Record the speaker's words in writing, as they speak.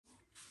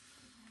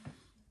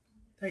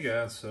Hey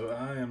guys, so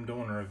I am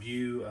doing a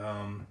review.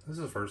 This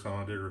is the first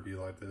time I did a review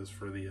like this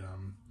for the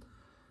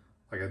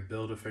like a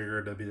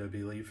Build-A-Figure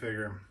WWE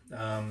figure.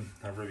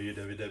 I've reviewed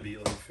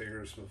WWE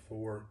figures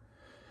before,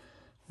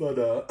 but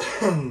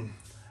I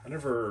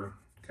never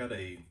got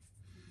a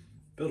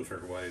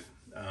Build-A-Figure weight.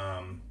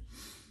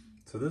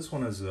 So this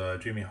one is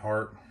Jimmy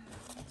Hart.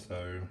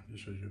 So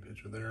just shows you a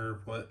picture there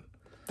of what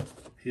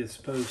he is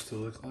supposed to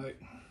look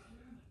like.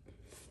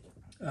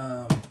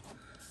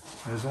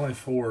 There's only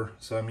 4,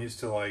 so I'm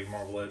used to like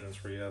Marvel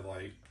Legends where you have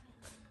like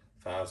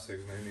 5,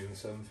 6, maybe even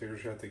 7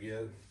 figures you have to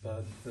get,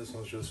 but this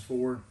one's just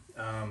 4.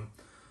 So what I'm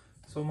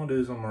gonna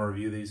do is I'm gonna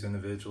review these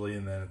individually,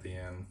 and then at the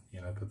end,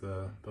 you know, put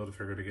the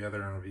Build-A-Figure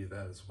together and review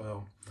that as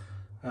well.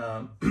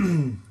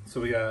 So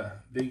we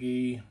got Big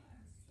E.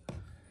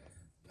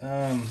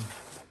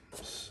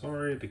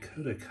 Sorry,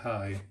 Dakota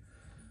Kai.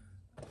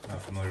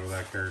 Not familiar with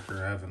that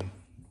character. I haven't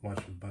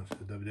watched a bunch of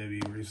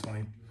WWE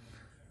recently.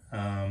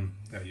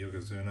 Got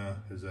Yokozuna,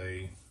 is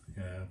a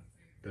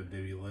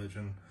WWE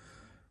legend.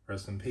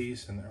 Rest in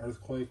peace. And the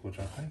Earthquake, which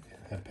I think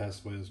had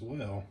passed away as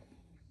well.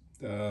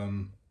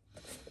 So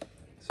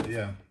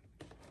yeah.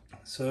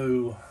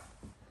 So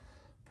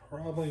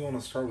probably want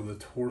to start with the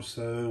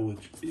torso,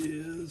 which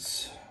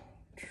is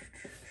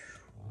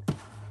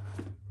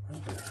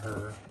probably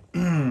her.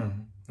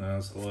 No,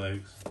 it's the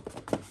legs.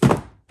 I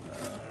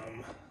don't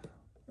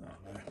know.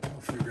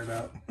 I'll figure it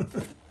out.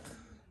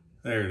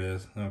 There it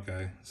is.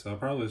 Okay, so I'll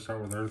probably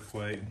start with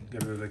Earthquake,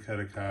 get rid of the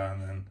Dakota Kai,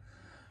 and then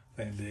I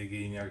think Big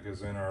E and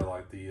Yokozuna are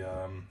like the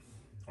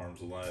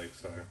arms and legs.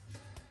 So,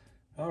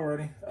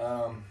 alrighty.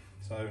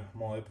 So I'm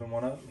gonna open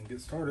one up and get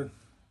started.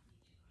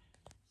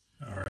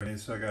 Alrighty,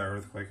 so I got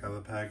Earthquake out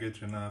of the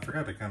package, and I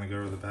forgot to kind of go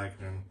over the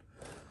packaging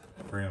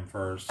for him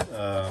first.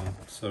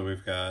 So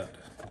we've got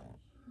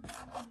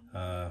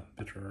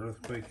picture of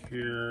Earthquake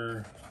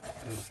here,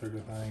 Build-A-Figure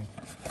thing.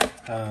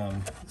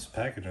 This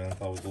packaging I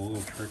thought was a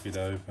little tricky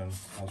to open.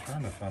 I was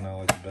trying to find out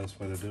like the best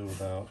way to do it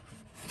without,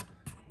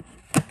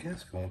 I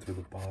guess, going through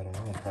the bottom.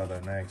 I'm gonna try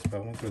that next, but I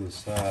went through the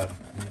side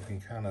and you can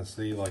kind of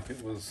see like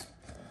it was,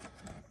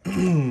 I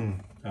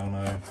don't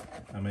know,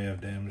 I may have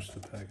damaged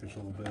the package a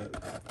little bit,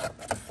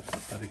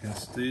 but it can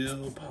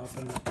still pop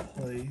into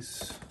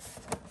place.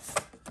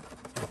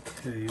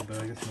 Okay, but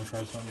I guess I'm gonna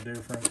try something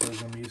different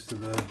because I'm used to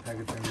the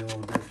packaging being a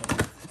little different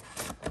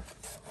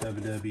with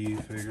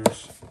WWE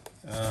figures.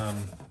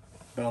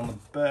 But on the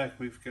back,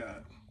 we've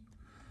got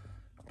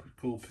a pretty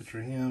cool picture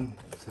of him.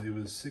 So he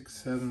was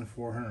 6'7",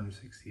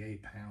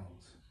 468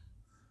 pounds.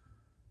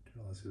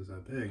 Didn't realize he was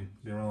that big.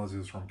 Didn't realize he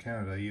was from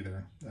Canada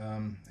either.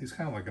 He's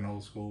kind of like an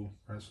old school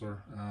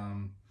wrestler.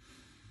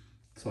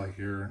 It's like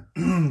your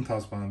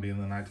toss button being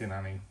the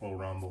 1990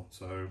 World Rumble.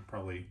 So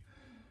probably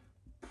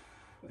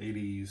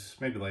 80s,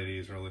 maybe late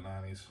 80s, early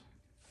 90s.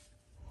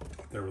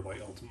 They were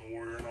like Ultimate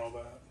Warrior and all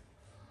that.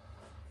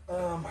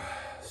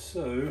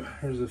 So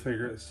here's the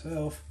figure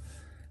itself.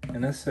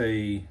 And that's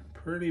a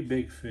pretty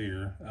big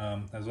figure.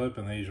 As I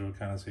open these, you'll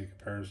kind of see a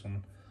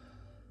comparison.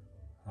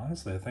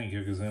 Honestly, I think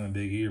Yokozuna and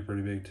Big E are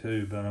pretty big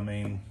too. But I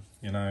mean,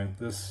 you know,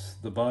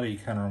 the body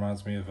kind of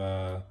reminds me of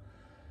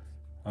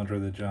Andre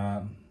the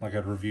Giant, like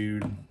I'd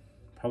reviewed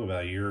probably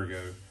about a year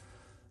ago.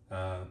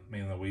 Me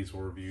and the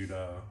Weasel reviewed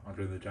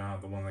Andre the Giant,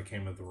 the one that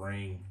came with the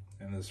ring.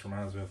 And this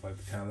reminds me of like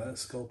kind of that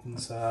sculpting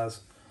size.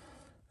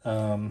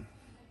 I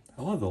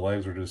love the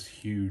legs are just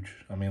huge.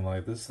 I mean,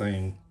 like this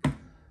thing,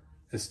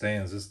 it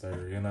stands, it's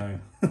there, you know.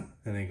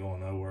 It ain't going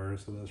nowhere,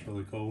 so that's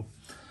really cool.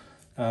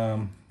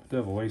 Do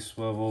have a waist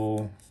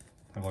swivel,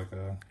 have like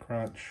a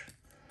crunch.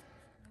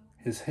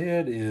 His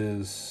head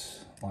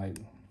is like,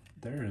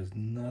 there is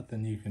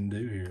nothing you can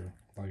do here.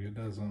 Like it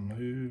doesn't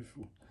move.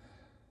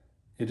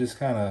 It just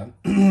kind of,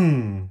 I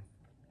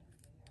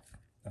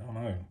don't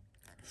know.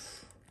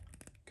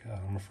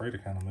 God, I'm afraid to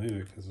kind of move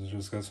it because it's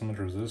just got so much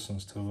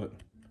resistance to it.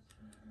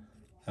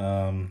 I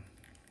don't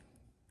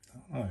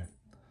know.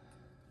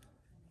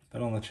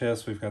 But on the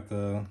chest, we've got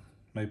the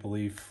Maple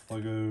Leaf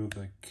logo,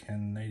 the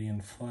Canadian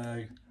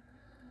flag.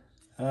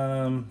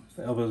 The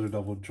elbows are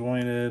double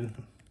jointed.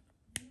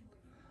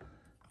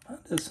 Mine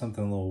did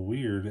something a little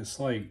weird. It's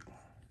like,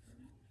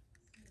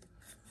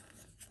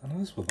 I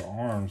noticed with the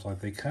arms, like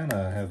they kind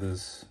of have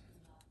this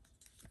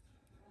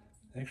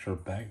extra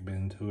back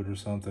bend to it or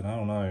something. I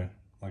don't know,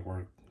 like where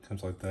it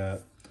comes like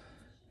that.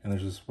 And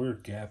there's this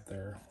weird gap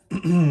there.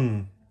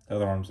 The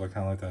other arms look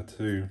kind of like that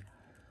too.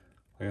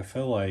 Like I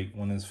feel like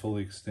when it's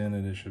fully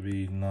extended, it should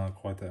be not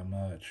quite that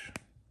much.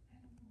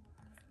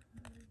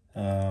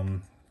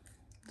 So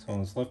on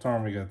this left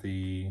arm, we got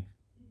the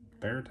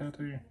bear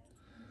tattoo.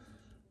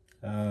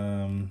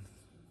 Got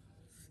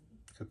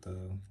the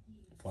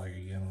flag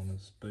again on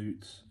his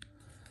boots.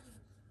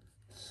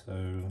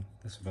 So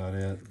that's about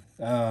it.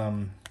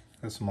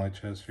 That's my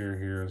chest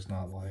here is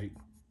not like,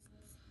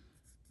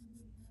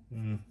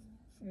 it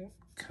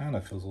kind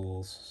of feels a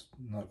little,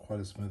 not quite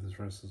as smooth as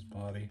the rest of his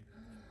body.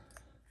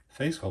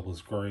 Face sculpt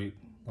is great.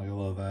 Like I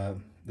love that.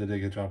 They did a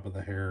good job with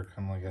the hair.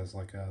 Kind of like has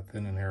like a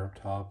thinning hair up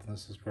top, and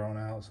this is grown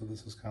out. So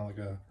this is kind of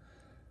like a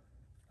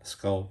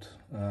sculpt.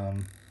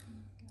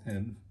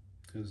 And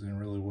goes in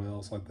really well.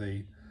 It's like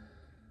they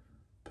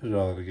put it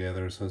all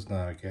together, so it's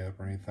not a gap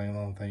or anything. The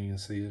only thing you can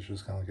see is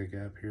just kind of like a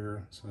gap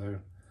here. So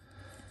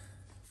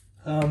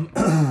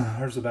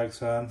there's the back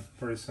side,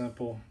 pretty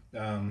simple.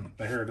 The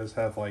hair does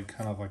have like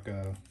kind of like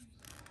a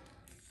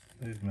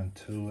movement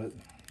to it.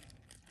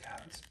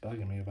 God, it's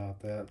bugging me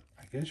about that.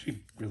 I guess you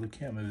really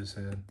can't move his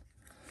head.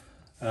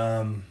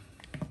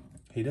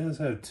 He does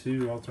have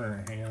 2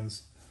 alternate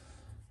hands.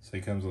 So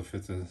he comes with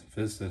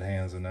fisted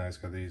hands, and now he's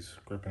got these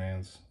gripping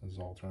hands as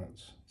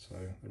alternates. So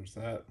there's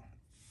that.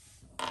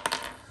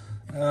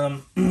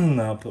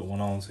 I'll put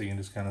one on so you can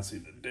just kind of see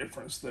the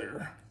difference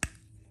there.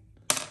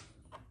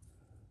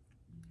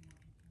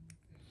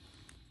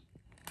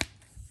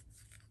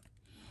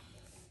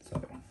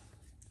 So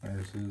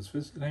there's his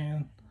fisted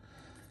hand,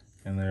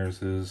 and there's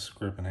his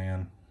gripping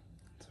hand.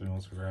 So if he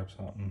wants to grab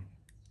something,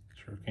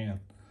 sure can.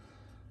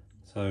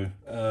 So,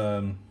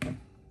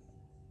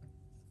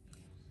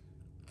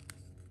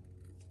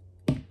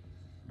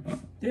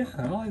 yeah,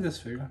 I like this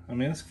figure. I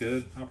mean, it's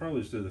good. I'll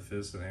probably just do the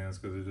fisted hands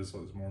because it just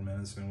looks more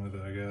menacing with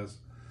it, I guess.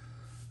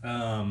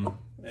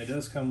 It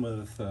does come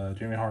with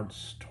Jimmy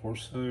Hart's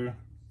torso.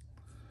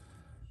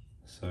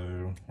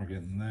 So we're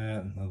getting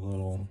that, and the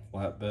little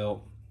lap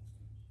belt,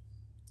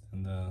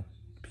 and the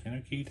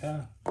piano key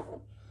tie,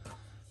 and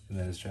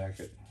then his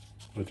jacket,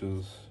 which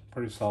is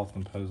pretty soft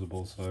and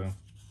posable. So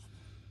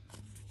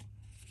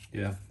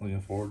yeah,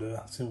 looking forward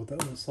to seeing what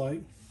that looks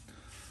like.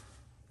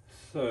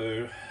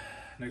 So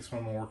next one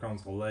I'm gonna work on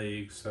is the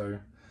legs. So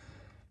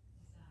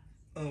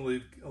I'll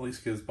at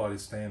least get his body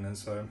standing.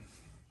 So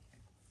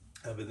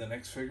that'll be the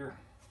next figure.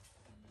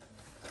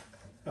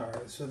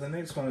 Alright, so the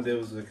next one I did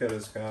was Dakota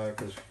Sky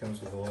because she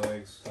comes with the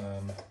legs.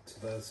 So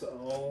that's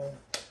all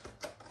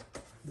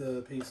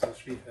the pieces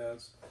she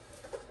has.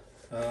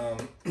 I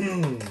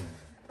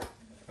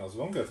was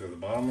going to go through the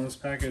bottom of this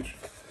package,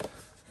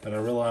 but I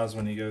realized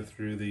when you go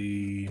through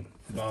the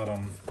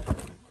bottom,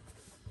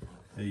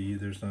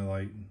 there's no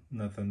like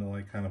nothing to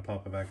like kind of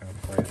pop it back into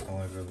place.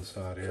 Only to the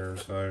side here.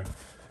 So,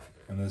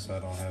 and this I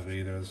don't have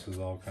either. This is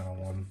all kind of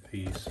one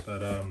piece.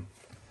 But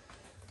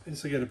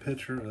just to get a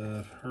picture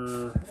of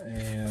her,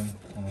 and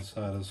on the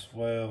side as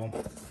well.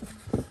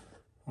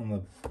 On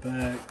the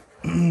back,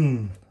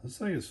 this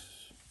thing is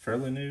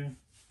fairly new.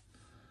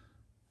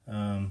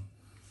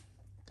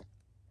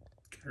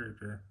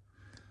 Character.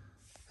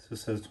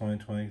 This says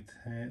 2020.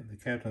 The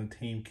captain of the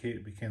team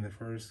kit became the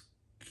first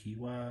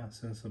Kiwi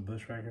since the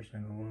Bushwhackers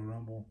in the Royal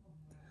Rumble.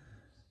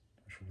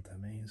 Not sure what that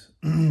means.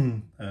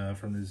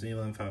 From New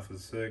Zealand,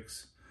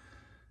 5'6".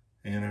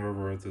 And whoever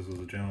wrote this was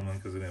a gentleman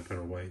because they didn't put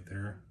her weight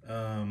there.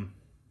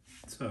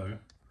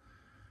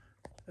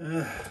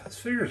 This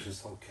figure is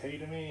just okay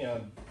to me.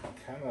 I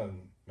kind of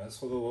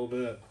mess with it a little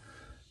bit.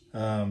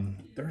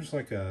 There's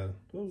like a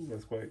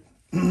earthquake.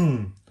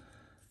 I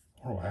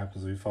wonder what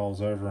happens if he falls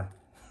over.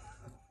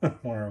 I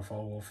wonder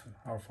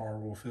how far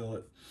we'll feel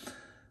it.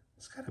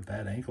 It's got a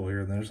bad ankle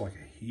here, and there's like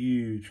a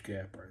huge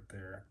gap right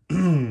there.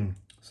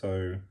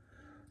 So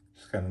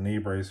she's got a knee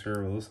brace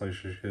here. It looks like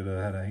she should have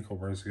had an ankle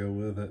brace to go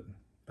with it.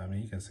 I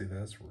mean, you can see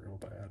that's real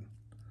bad.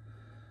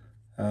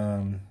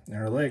 And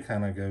her leg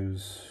kind of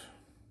goes,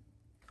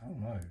 I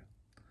don't know.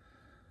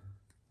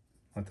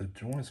 Like the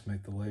joints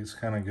make the legs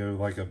kind of go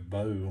like a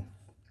bow.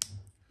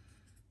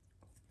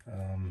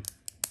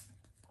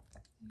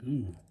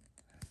 Ooh.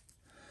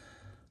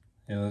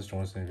 Yeah, those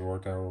joints need to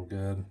work out real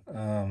good.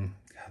 God,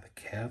 the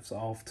cap's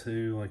off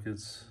too. Like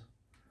it's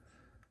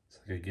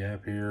like a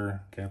gap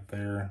here, gap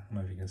there. I don't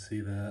know if you can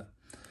see that.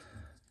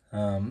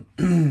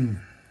 The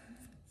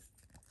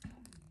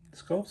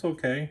sculpt's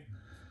okay.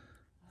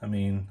 I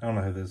mean, I don't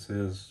know who this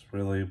is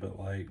really, but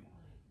like,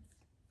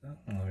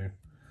 I don't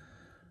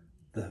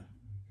know.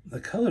 The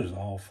color's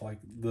off. Like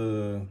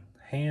the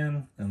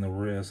hand and the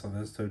wrist, like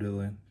that's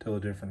totally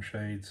different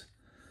shades.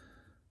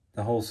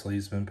 The whole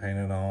sleeve's been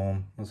painted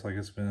on. Looks like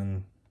it's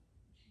been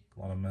a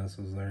lot of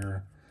messes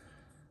there.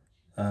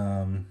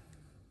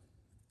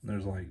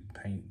 There's like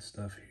paint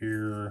stuff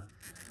here.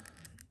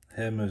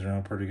 Head moves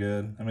around pretty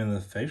good. I mean,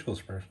 the facial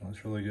expression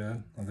looks really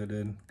good. Like they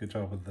did a good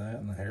job with that,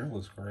 and the hair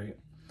looks great.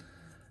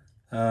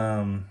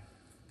 It's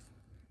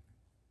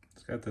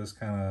got this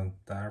kind of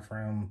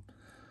diaphragm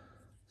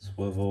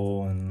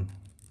swivel and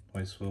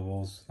way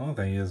swivels. The only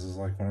thing is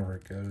like whenever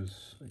it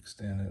goes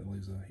extended, it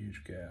leaves a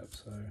huge gap.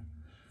 So,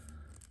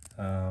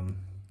 and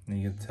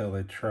you can tell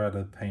they try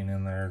to paint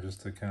in there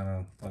just to kind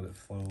of let it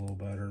flow a little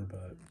better,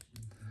 but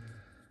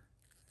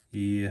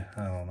yeah,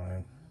 I don't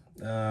know.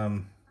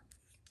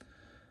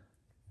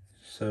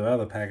 So out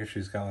of the package,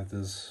 she's got like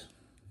this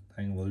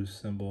hang loose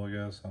symbol, I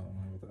guess. I don't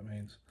know what that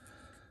means.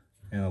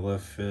 And a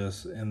left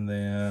fist, and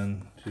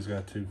then she's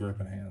got 2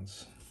 gripping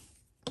hands.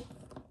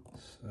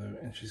 So,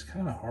 and she's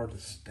kind of hard to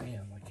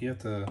stand. Like you have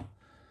to,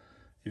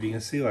 if you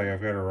can see, like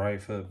I've got her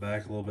right foot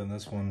back a little bit, and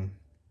this one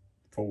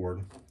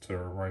forward. So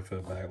her right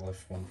foot back,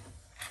 left one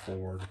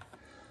forward,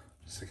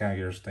 just to kind of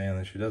get her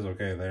standing. She does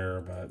okay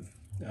there, but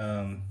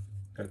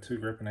got 2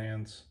 gripping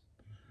hands.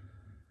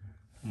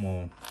 I'm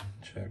gonna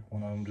check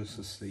one of them just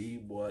to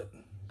see what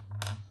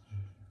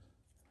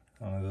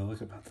I don't know, they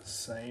look about the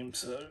same,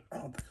 so I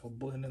don't think I'll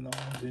blend in the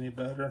arms any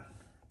better.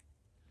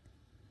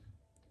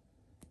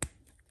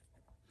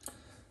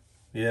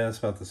 Yeah, it's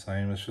about the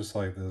same. It's just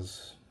like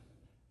this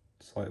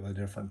slightly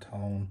different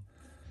tone.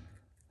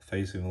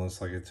 Face even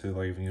looks like it too.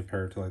 Like if you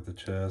compare it to like the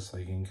chest,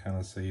 like you can kind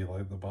of see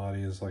like the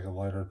body is like a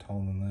lighter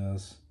tone than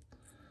this.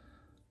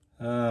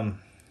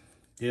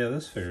 Yeah,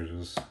 this figure's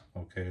just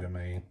okay to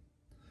me.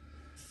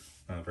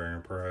 Not very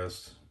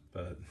impressed,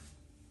 but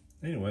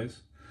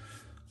anyways,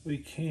 we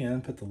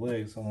can put the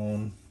legs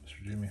on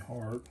Mr. Jimmy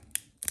Hart.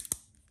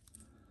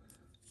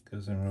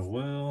 Goes in real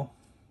well.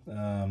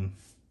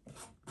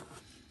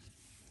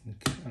 You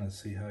can kind of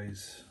see how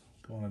he's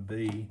going to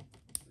be.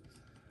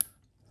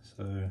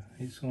 So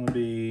he's going to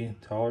be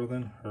taller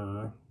than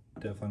her.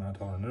 Definitely not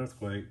taller than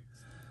Earthquake.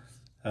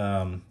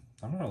 I'm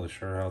not really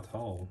sure how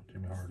tall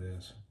Jimmy Hart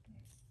is.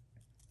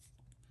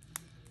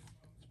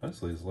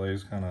 Especially his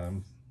legs kind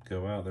of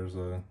go out. There's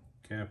a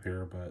gap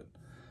here, but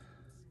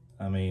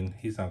I mean,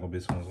 he's not going to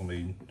be someone who's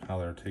going to be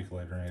highly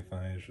articulated or anything.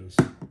 It's just,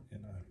 you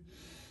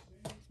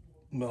know.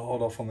 But I'll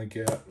hold off on the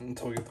gap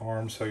until we get the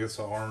arms. So I guess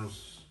the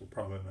arms will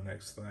probably be the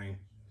next thing.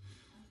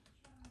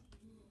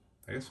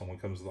 I guess someone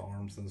comes to the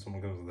arms, then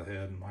someone comes to the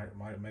head, and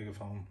might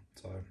megaphone.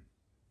 So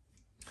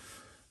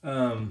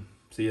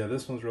yeah,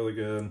 this one's really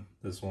good.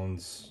 This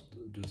one's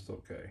just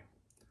okay.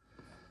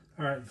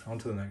 All right, on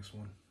to the next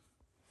one.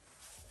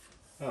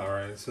 All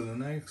right, so the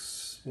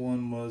next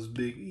one was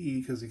Big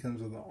E because he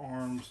comes with the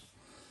arms.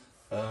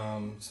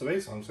 So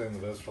basically, I'm saying the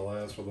best for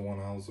last, for the one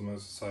I was the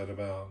most excited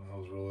about, and I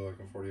was really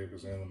looking forward to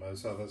getting the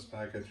most out of this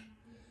package.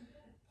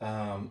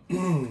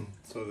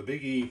 So the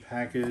Big E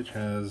package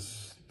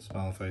has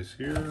smile face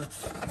here,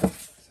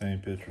 same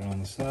picture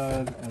on the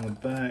side, on the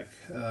back.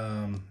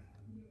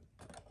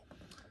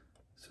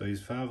 So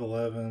he's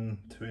 5'11",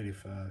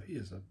 285. He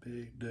is a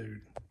big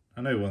dude.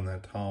 I know he wasn't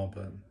that tall,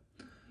 but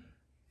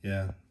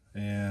yeah.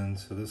 And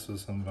so this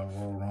was something about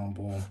Royal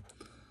Rumble.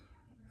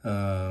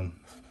 Kind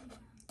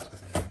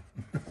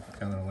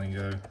of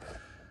lingo.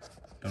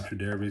 Don't you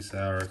dare be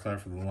sour.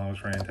 Clap for the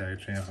longest reigning tag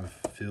champ and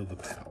feel the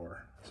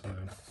power.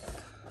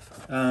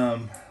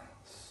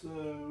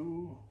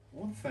 So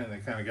one thing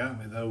that kind of got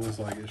me though was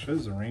like it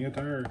shows the ring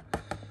attire.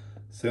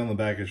 See on the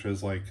back it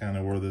shows like kind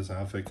of where this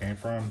outfit came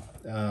from.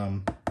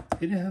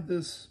 He didn't have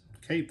this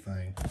cape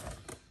thing.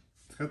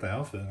 It's got the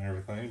outfit and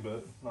everything,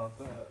 but not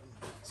that.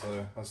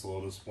 So that's a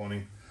little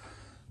disappointing.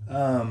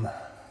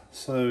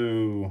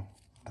 So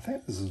I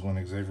think this is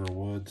when Xavier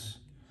Woods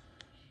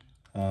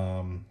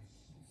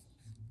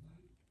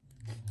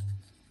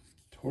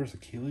towards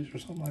Achilles or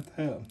something like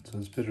that. So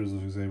there's pictures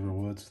of Xavier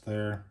Woods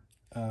there.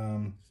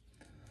 I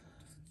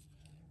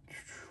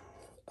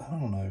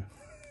don't know.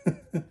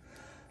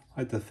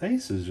 Like the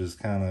face is just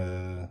kind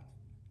of,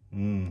 I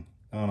don't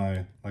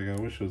know. Like I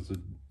wish it was a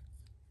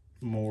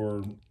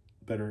more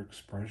better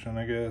expression,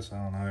 I guess. I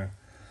don't know.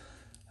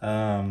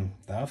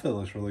 The outfit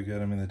looks really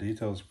good. I mean, the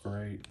detail's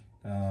great.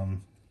 I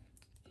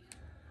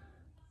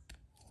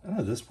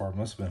know this part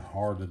must have been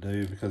hard to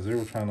do because they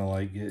were trying to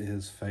like get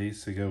his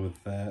face to go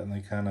with that, and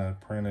they kind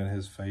of printed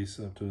his face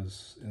up to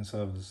his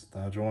inside of his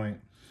thigh joint.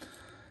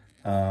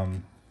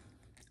 And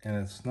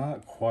it's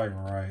not quite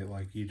right.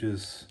 Like you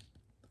just,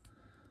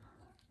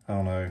 I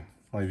don't know.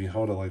 Like if you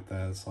hold it like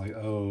that, it's like,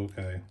 oh,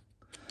 okay.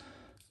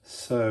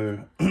 So,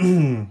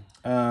 paint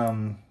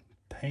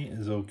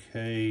is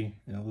okay.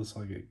 It looks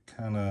like it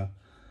kind of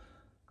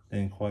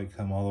didn't quite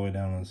come all the way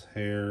down his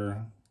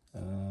hair.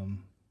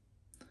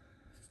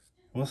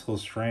 What's so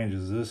strange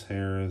is this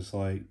hair is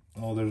like,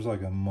 oh, there's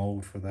like a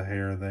mold for the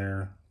hair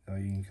there. You know,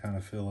 you can kind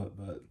of feel it,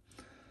 but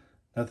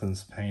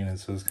nothing's painted,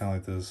 so it's kind of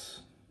like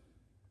this,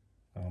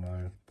 I don't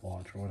know,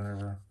 blotch or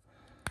whatever.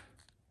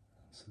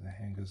 So the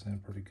hand goes in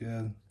pretty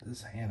good.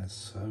 This hand is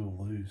so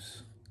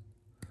loose.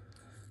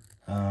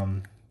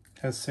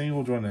 Has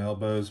single joint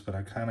elbows, but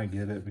I kind of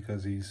get it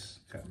because he's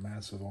got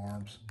massive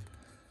arms.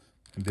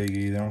 And Big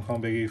E, they don't call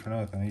him Big E for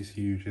nothing. He's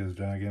huge. He has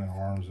gigantic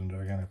arms and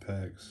gigantic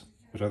pecs,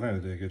 which I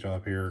think they did a good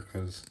job here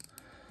because,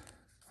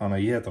 I don't know,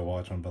 you have to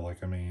watch him, but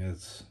like, I mean,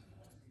 it's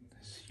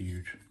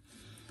huge.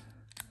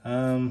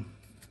 Got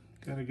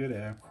a good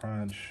ab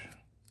crunch.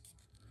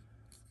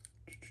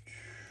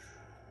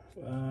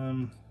 Did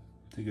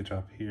a good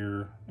job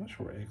here. I'm not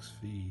sure where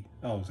XV.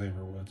 Oh,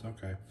 Xavier Woods.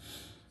 Okay.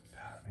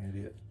 God, I'm an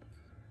idiot.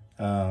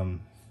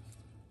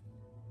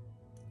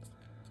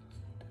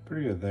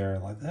 Pretty good there.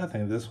 Like I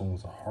think this one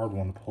was a hard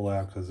one to pull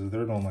out because if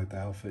they're doing like the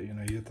outfit, you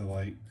know, you have to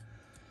like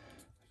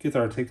get the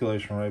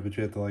articulation right, but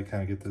you have to like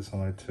kind of get this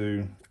on there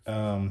too.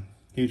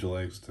 Huge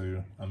legs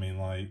too. I mean,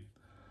 like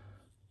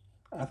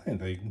I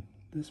think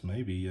this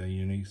may be a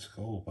unique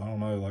sculpt. I don't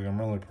know. Like I'm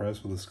really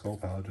impressed with the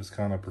sculpt, how it just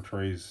kind of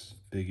portrays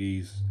Big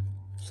E's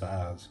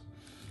size.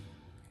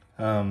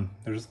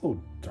 There's a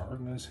little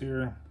darkness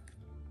here.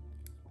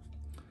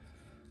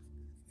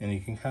 And you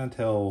can kind of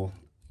tell,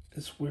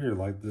 it's weird,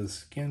 like the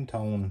skin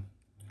tone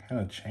kind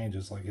of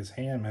changes. Like his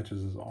hand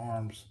matches his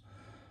arms.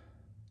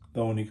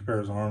 But when you compare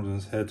his arms and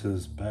his head to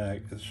his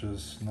back, it's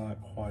just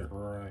not quite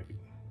right.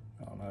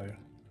 I don't know.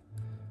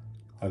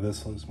 Like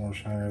this looks more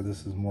shinier.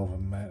 This is more of a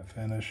matte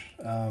finish.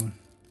 The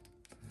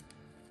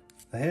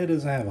head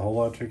doesn't have a whole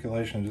lot of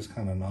articulation, it just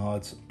kind of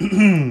nods.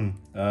 It's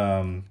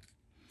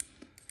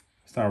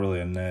not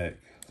really a neck,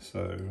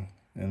 so,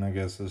 and I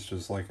guess it's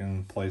just like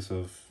in place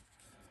of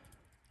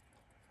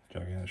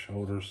gigantic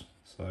shoulders.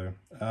 So,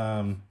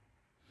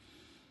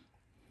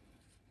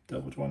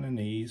 double jointed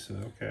knees,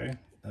 okay.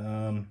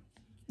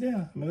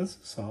 Yeah, I mean, this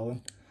is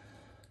solid.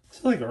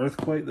 It's like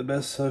Earthquake the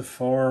best so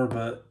far,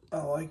 but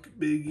I like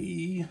Big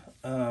E.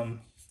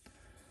 Kind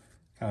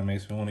of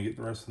makes me want to get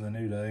the rest of the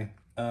New Day.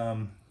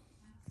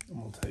 I'm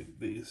going to take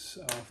these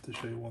off to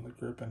show you one of the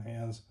gripping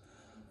hands.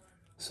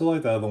 So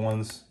like the other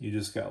ones, you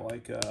just got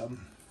like,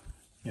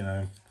 you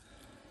know,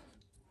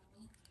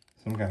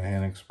 some kind of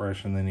hand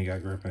expression, then you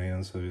got gripping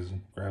hands, so you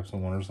grab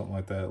someone or something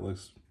like that. It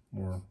looks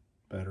more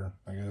better,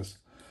 I guess.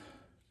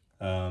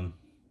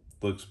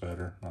 Looks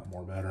better, not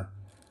more better.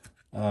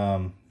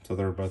 So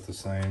they're both the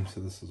same,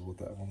 so this is what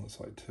that one looks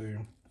like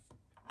too.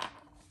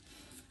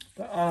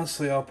 But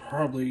honestly, I'll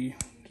probably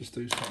just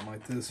do something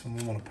like this when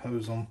we want to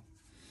pose them.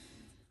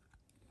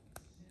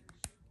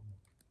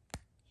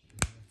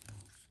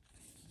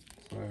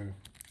 So,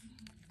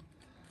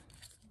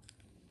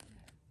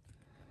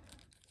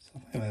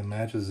 something that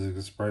matches his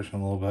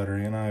expression a little better,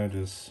 you know,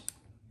 just...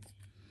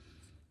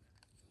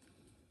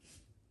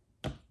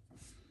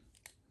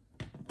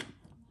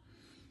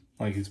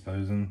 like he's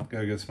posing.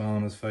 Got a good smile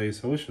on his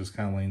face. I wish it was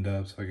kind of leaned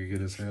up so I could get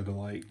his head to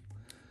like...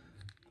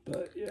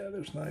 But yeah,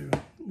 there's no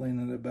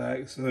leaning it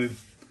back. So,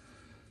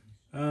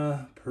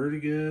 pretty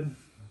good.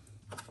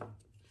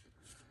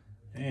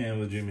 And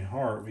with Jimmy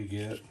Hart, we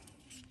get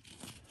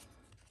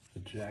the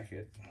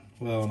jacket.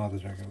 Well, not the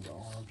jacket, but the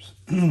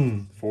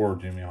arms for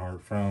Jimmy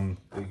Hart from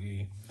Big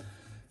E.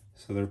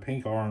 So they're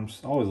pink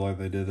arms. I always like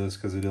they did this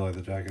because they did like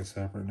the jacket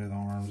separate and do the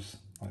arms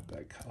like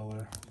that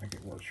color. I think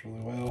it works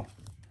really well.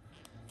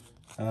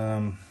 Sorry,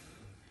 I'm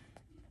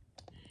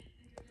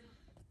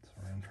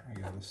trying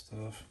to get this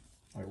stuff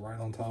like right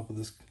on top of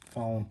this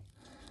phone.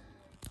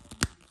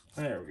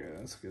 There we go.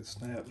 That's a good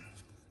snap.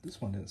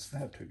 This one didn't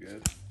snap too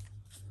good.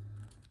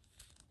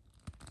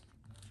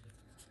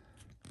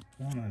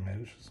 I don't know,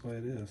 maybe it's just the way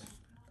it is.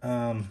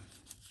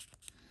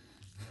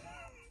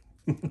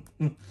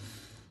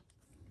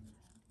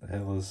 The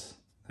headless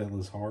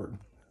Hart.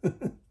 So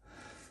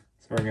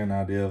we're getting an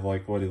idea of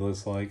like what he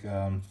looks like.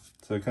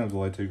 So it comes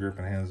with like two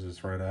gripping hands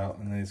just right out,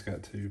 and then he's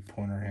got two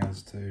pointer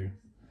hands too.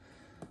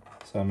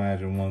 So I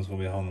imagine one's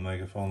gonna be holding the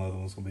megaphone, the other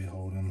one's gonna be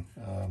holding,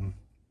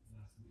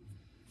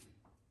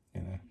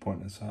 you know,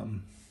 pointing at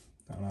something.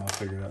 I don't know. I'll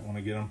figure it out when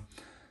I get them.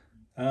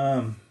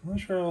 I'm not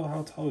sure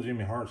how tall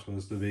Jimmy Hart's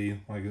supposed to be.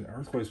 Like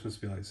Earthquake's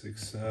supposed to be like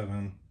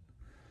 6'7",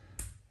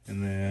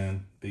 and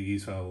then Big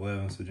E's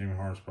 5'11", so Jimmy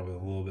Hart's probably a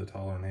little bit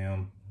taller than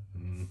him,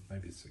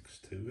 maybe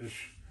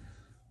 6'2"-ish.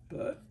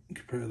 But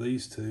compare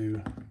these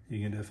two,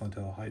 you can definitely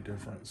tell a height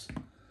difference.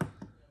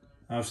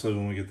 Obviously,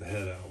 when we get the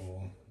head out,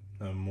 we'll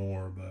know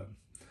more. But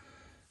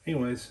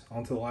anyways,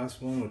 on to the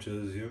last one, which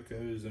is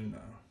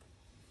Yokozuna.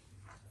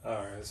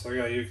 Alright, so I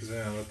got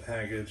Yokozuna in the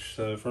package.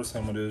 So first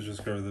thing I'm going to do is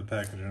just go over the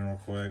packaging real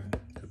quick.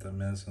 Get the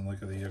mints and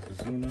look at the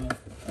Yokozuna.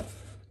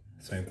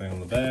 Same thing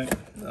on the back.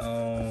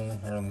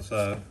 Or on the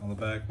side. On the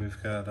back,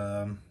 we've got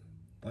Land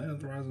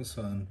of the Rising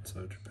Sun.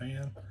 So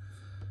Japan.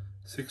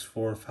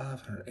 6'4",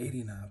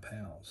 589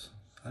 pounds.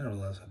 I didn't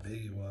realize how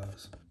big he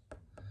was.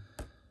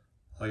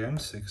 Like, I'm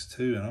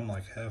 6'2", and I'm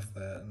like half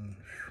that, and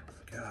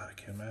God, I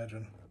can't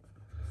imagine.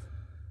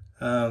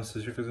 So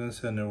Yokozuna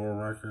set a new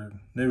world record,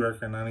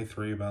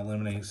 93 by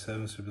eliminating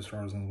 7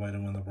 superstars on the way to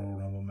win the Royal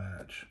Rumble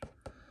match.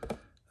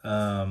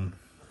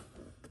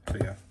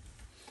 But yeah.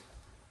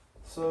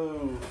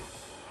 So,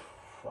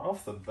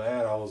 off the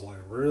bat, I was like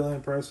really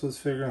impressed with this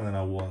figure, and then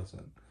I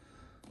wasn't.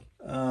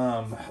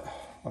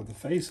 Like the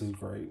face is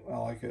great. I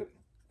like it.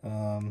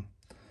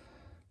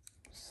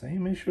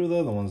 Same issue with the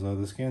other ones though.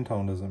 The skin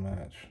tone doesn't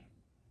match.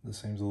 This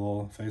seems a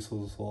little, face is a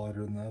little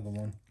lighter than the other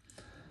one.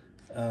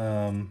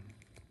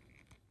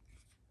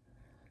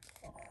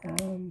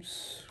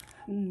 Arms.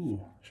 Ooh,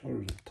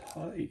 shoulders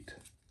are tight.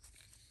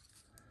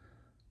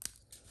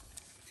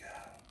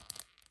 God.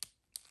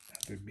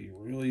 That could be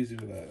real easy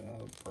with that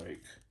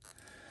break.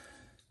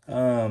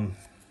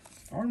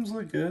 Arms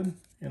look good,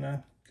 you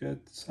know,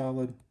 good,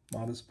 solid,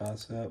 modest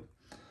bicep.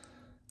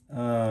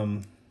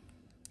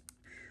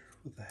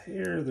 With the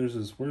hair, there's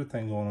this weird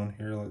thing going on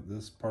here. Like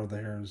this part of the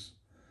hair is,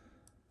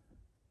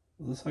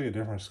 looks like a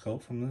different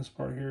sculpt from this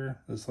part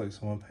here. It's like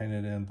someone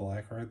painted in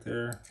black right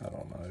there. I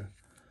don't know.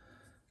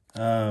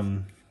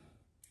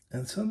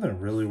 And something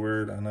really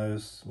weird I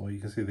noticed. Well, you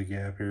can see the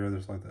gap here.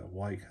 There's like that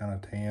white kind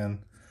of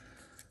tan.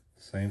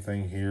 Same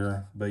thing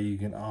here, but you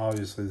can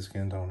obviously the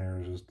skin tone here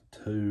is just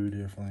too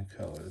differently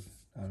colored.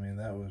 I mean,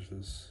 that was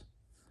just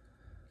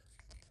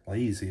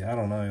lazy. I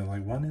don't know.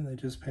 Like, why didn't they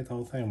just paint the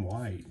whole thing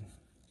white?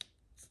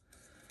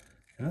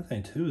 Another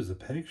thing too is the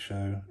peg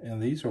show,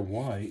 and these are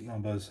white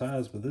on both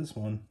sides, but this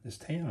one is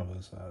tan on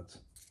both sides.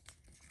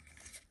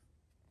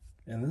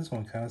 And this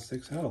one kind of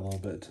sticks out a little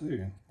bit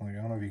too. Like,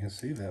 I don't know if you can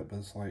see that, but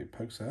it's like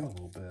pokes out a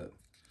little bit.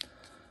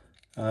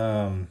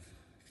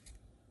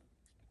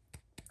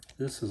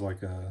 This is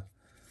like a,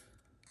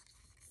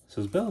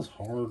 so his bell's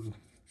hard.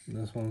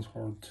 This one's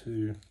hard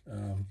too.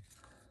 God,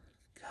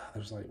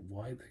 there's like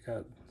white that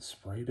got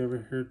sprayed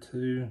over here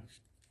too.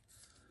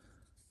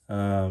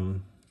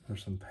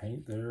 There's some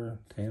paint there,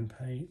 tan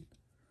paint.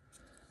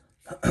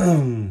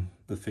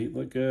 The feet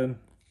look good.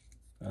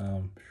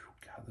 God,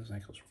 those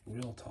ankles are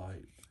real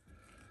tight.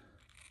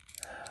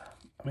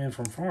 I mean,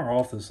 from far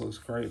off, this looks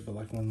great, but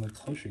like when the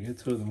closer you get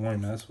to it, the more you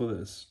mess with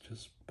it, it's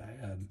just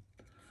bad.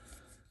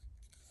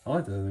 I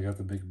like that they got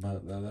the big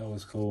butt though. That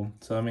was cool.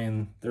 So I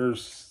mean,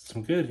 there's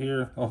some good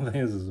here. All the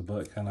thing is the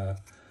butt kind of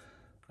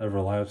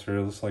overlaps here.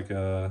 It looks like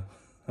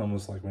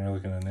almost like when you're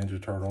looking at a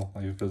Ninja Turtle.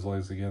 Like if those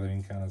legs together,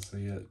 you can kind of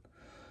see it.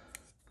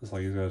 Looks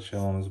like he's got a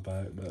shell on his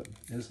back, but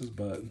it's his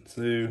butt.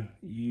 So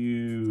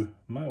you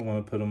might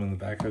want to put him in the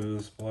back of the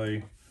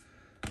display,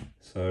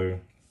 so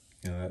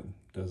you know that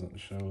doesn't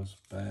show as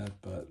bad.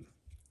 But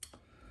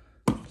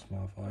just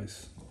my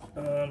advice.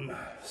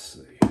 Let's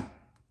see.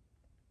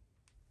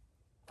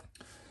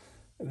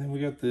 And then we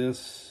got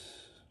this,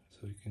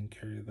 so you can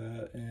carry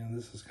that. And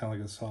this is kind of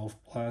like a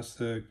soft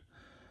plastic.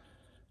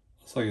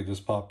 Looks like it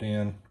just popped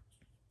in.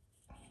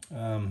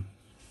 So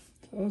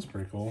that's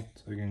pretty cool.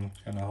 So you can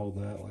kind of hold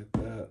that like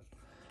that.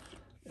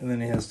 And then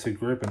he has two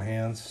gripping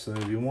hands. So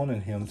if you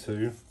wanted him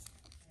to,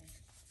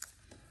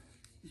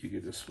 you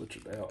could just switch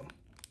it out.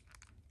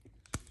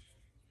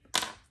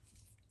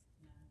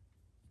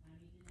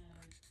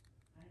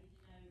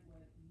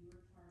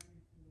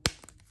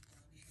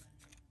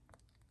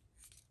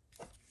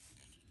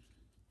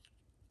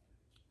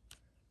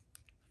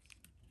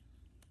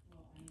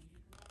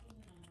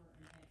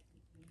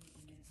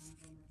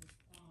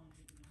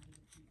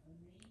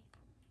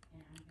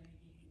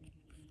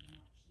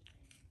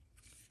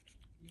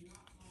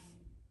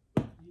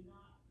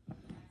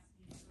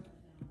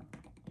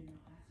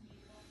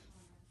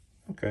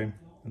 Okay,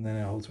 and then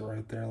it holds it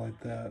right there like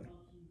that.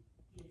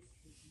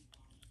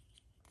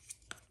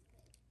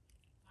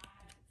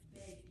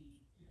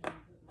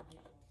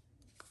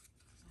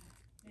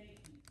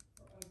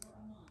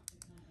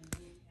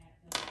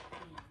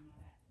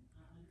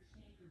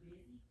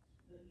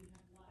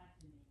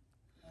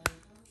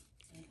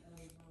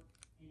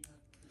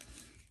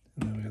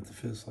 And then we got the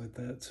fist like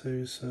that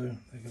too, so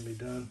they can be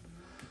done.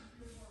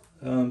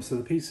 So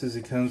the pieces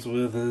it comes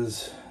with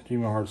is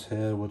Jimmy Hart's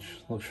head, which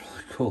looks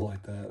really cool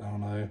like that. I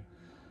don't know.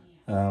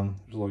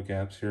 There's little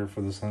gaps here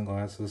for the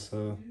sunglasses,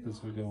 so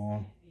this will go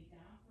on.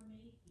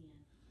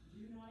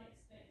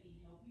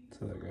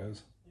 So that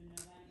goes.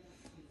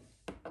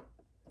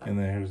 And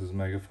then here's his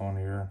megaphone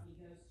here.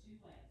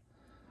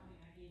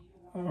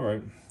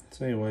 Alright,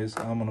 so anyways,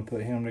 I'm going to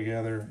put him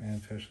together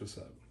and finish this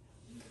up.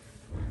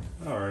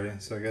 Alrighty,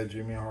 so I got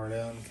Jimmy Hart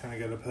out and kind of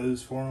got a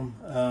pose for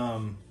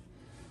him.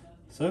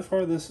 So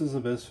far, this is the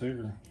best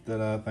figure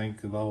that I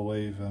think of the whole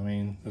wave. I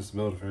mean, it's a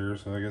Build-A-Figure,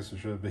 so I guess it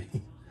should be.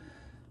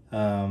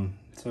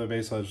 So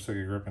basically, I just took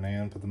a gripping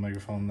hand, put the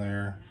megaphone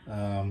there.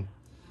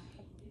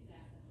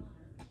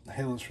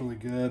 Hey, looks really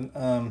good.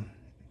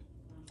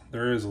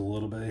 There is a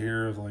little bit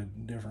here of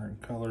like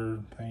different color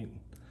paint,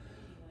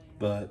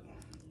 but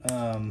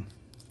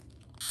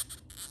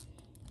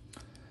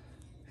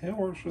it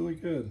works really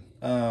good.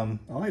 I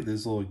like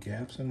these little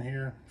gaps in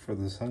here for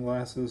the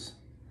sunglasses.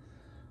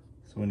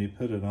 So when you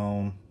put it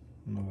on,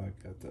 I don't know if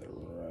I got that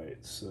right.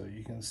 So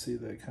you can see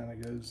that kind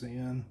of goes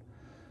in.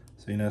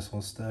 So you know it's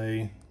gonna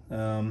stay.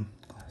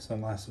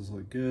 Sunglasses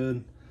look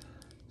good.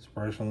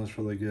 Inspiration looks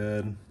really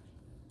good. And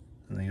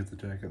then you get the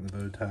jacket and the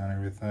bow tie and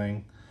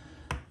everything.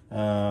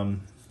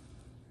 Ain't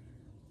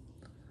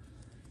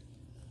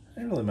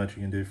really much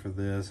you can do for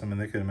this. I mean,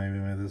 they could have maybe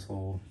made this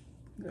little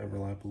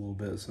overlap a little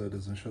bit so it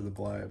doesn't show the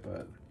black,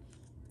 but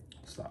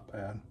it's not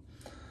bad.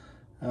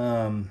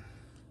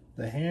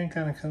 The hand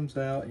kind of comes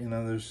out, you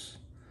know,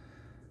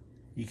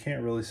 you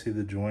can't really see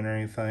the joint or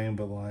anything,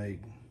 but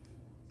like,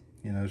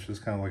 you know, it's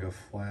just kind of like a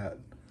flat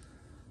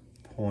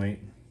point.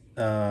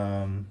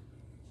 Like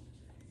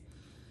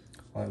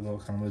little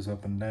kind of moves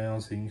up and down,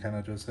 so you can kind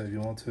of adjust that if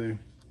you want to.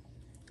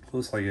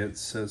 Looks like it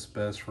sits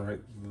best right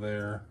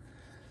there.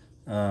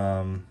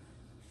 Yeah,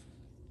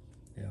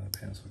 the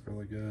pants look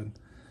really good.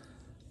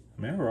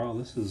 I mean, overall,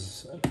 this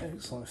is an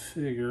excellent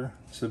figure.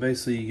 So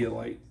basically, you get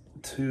like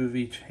 2 of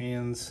each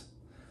hands.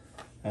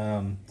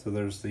 So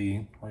there's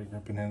the right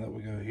gripping hand that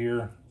would go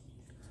here,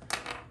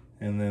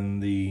 and then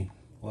the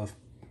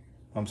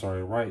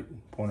right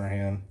pointer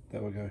hand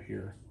that would go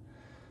here.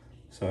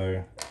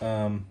 So,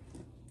 so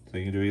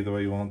you can do either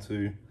way you want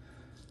to.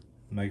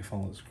 The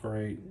megaphone looks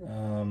great.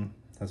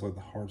 Has like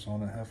the hearts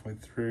on it halfway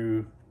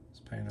through.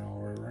 It's painted all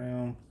the way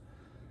around.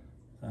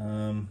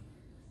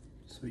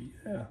 So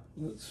yeah,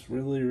 looks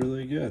really,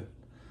 really good.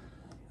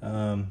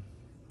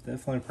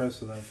 Definitely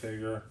impressed with that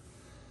figure.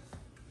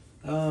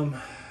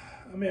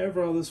 I mean,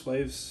 overall, this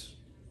wave's,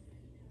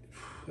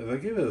 if I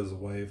give it as a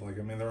wave, like,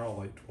 I mean, they're all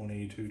like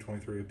 22,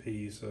 23 a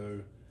piece, so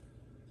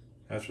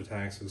after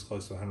taxes,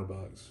 close to $100,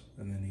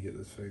 and then you get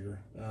this figure.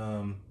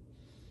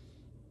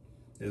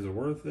 Is it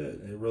worth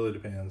it? It really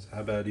depends.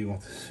 How bad do you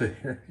want this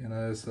figure? You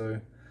know, so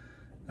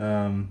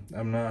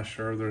I'm not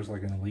sure there's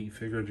like an elite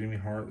figure of Jimmy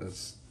Hart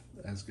that's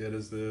as good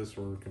as this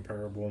or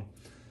comparable.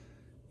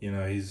 You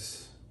know,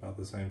 he's about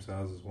the same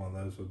size as one of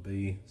those would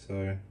be.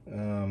 So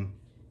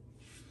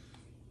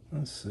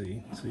let's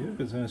see. So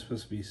Yokozuna's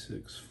supposed to be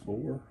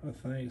 6'4", I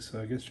think.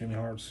 So I guess Jimmy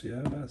Hart's, yeah,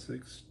 about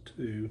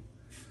 6'2".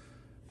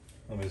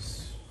 Let me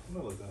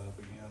look that up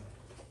again.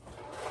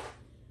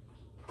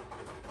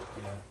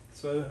 Yeah.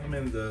 So I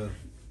mean the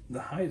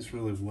height's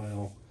really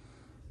well.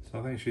 So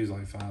I think she's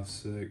like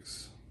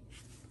 5'6".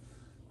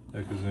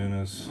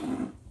 Yokozuna's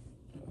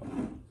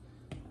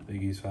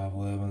Big E's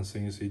 5'11". So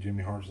you can see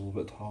Jimmy Hart's a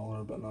little bit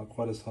taller, but not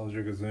quite as tall as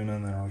Yokozuna,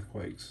 and then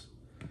Earthquake's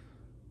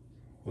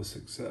was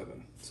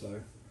 6'7".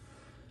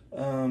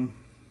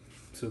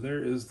 So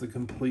there is the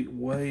complete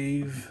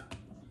wave,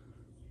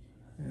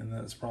 and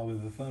that's probably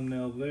the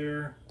thumbnail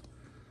there.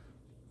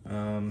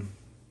 I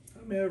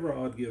mean,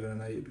 overall I'd give it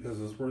an 8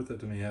 because it's worth it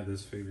to me to have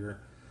this figure.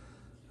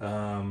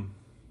 I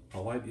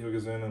like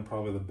Yokozuna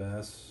probably the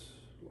best.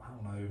 I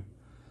don't know.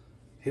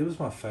 He was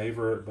my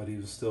favorite, but he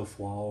was still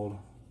flawed.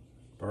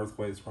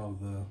 Earthquake's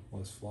probably the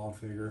most flawed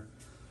figure.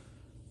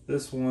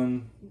 This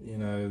one, you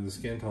know, the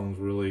skin tones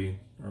really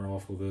are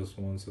off with this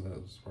one, so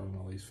that was probably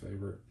my least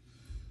favorite.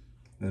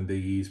 And then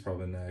Big E's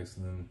probably next,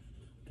 and then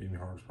Jimmy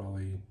Hart's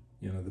probably,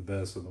 you know, the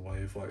best of the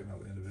wave, like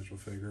not the individual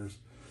figures.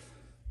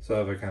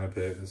 So if I kind of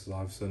pick, this is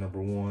obviously number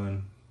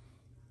 1.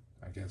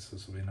 I guess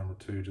this will be number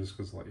 2 just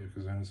because I like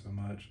Yokozuna so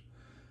much.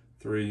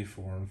 3,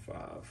 4, and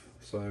 5.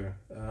 So,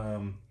 I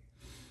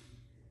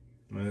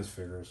mean, this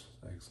figure is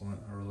excellent.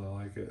 I really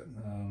like it.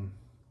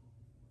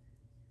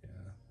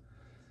 Yeah.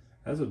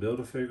 As a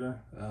Build-A-Figure,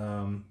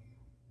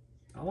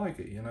 I like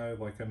it, you know,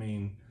 like, I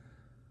mean,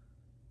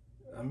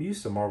 I'm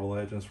used to Marvel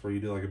Legends where you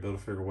do like a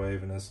Build-A-Figure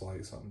wave and it's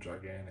like something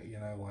gigantic, you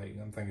know, like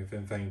I'm thinking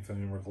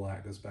Fin or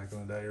Galactus back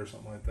in the day or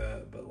something like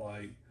that. But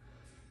like,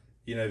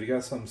 you know, if you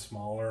got something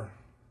smaller,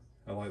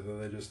 I like that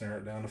they just narrow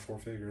it down to 4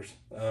 figures.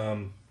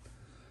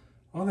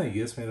 Only thing that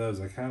gets me though is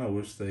I kind of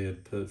wish they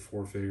had put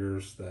 4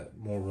 figures that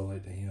more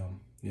relate to him.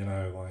 You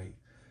know, like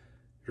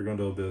if you're gonna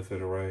do a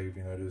Build-A-Figure wave,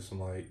 you know, do some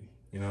like,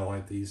 you know,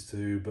 like these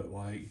 2, but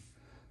like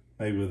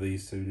maybe with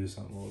these 2 do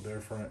something a little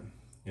different.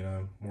 You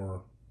know,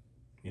 more,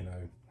 you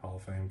know, Hall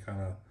of Fame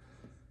kind of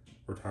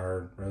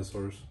retired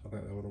wrestlers. I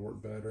think that would have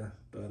worked better.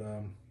 But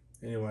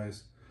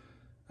anyways,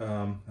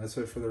 that's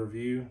it for the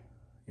review.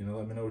 You know,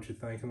 let me know what you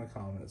think in the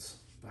comments.